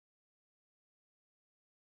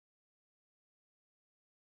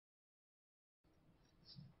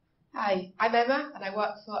Hi, I'm Emma and I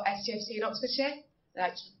work for SGFC in Oxfordshire. I'd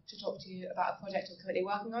like to talk to you about a project I'm currently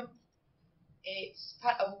working on. It's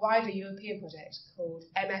part of a wider European project called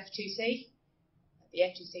MF2C. The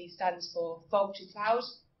F2C stands for Fog to Cloud,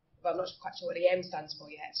 but I'm not quite sure what the M stands for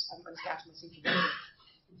yet. I'm going to get out of my supervisor.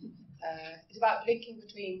 It's about linking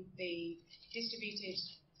between the distributed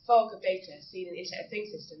fog of data seen in Internet of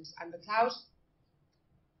Things systems and the cloud.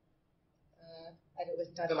 I don't know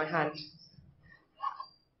what's done on my hand.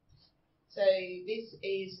 So this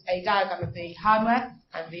is a diagram of the hardware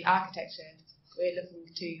and the architecture we're looking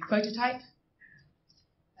to prototype.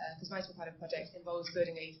 Because my small part of the project involves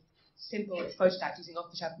building a simple prototype using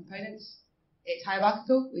off-the-shelf components. It's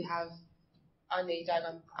hierarchical. We have on the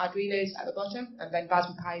diagram Arduinos at the bottom, and then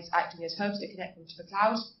Raspberry Pis acting as hubs to connect them to the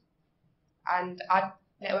cloud. And our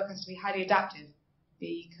network has to be highly adaptive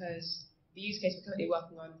because the use case we're currently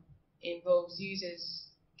working on involves users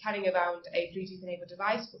carrying around a Bluetooth-enabled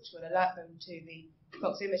device which will alert them to the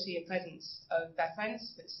proximity and presence of their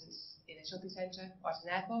friends, for instance, in a shopping centre or at an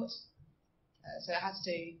airport. So it has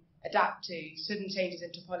to adapt to sudden changes in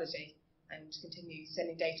topology and continue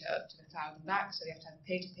sending data up to the cloud and back, so we have to have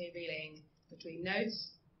peer-to-peer relaying between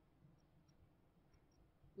nodes.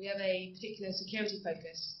 We have a particular security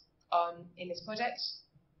focus in this project,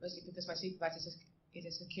 mostly because my supervisor is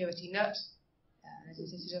a security nut and has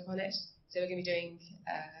insisted upon it. So we're going to be doing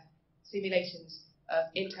simulations of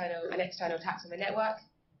internal and external attacks on the network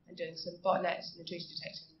and doing some botnet and intrusion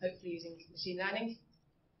detection, hopefully using machine learning.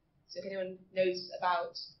 So if anyone knows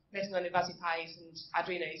about messing around with Raspberry Pis and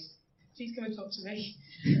Arduinos, please come and talk to me.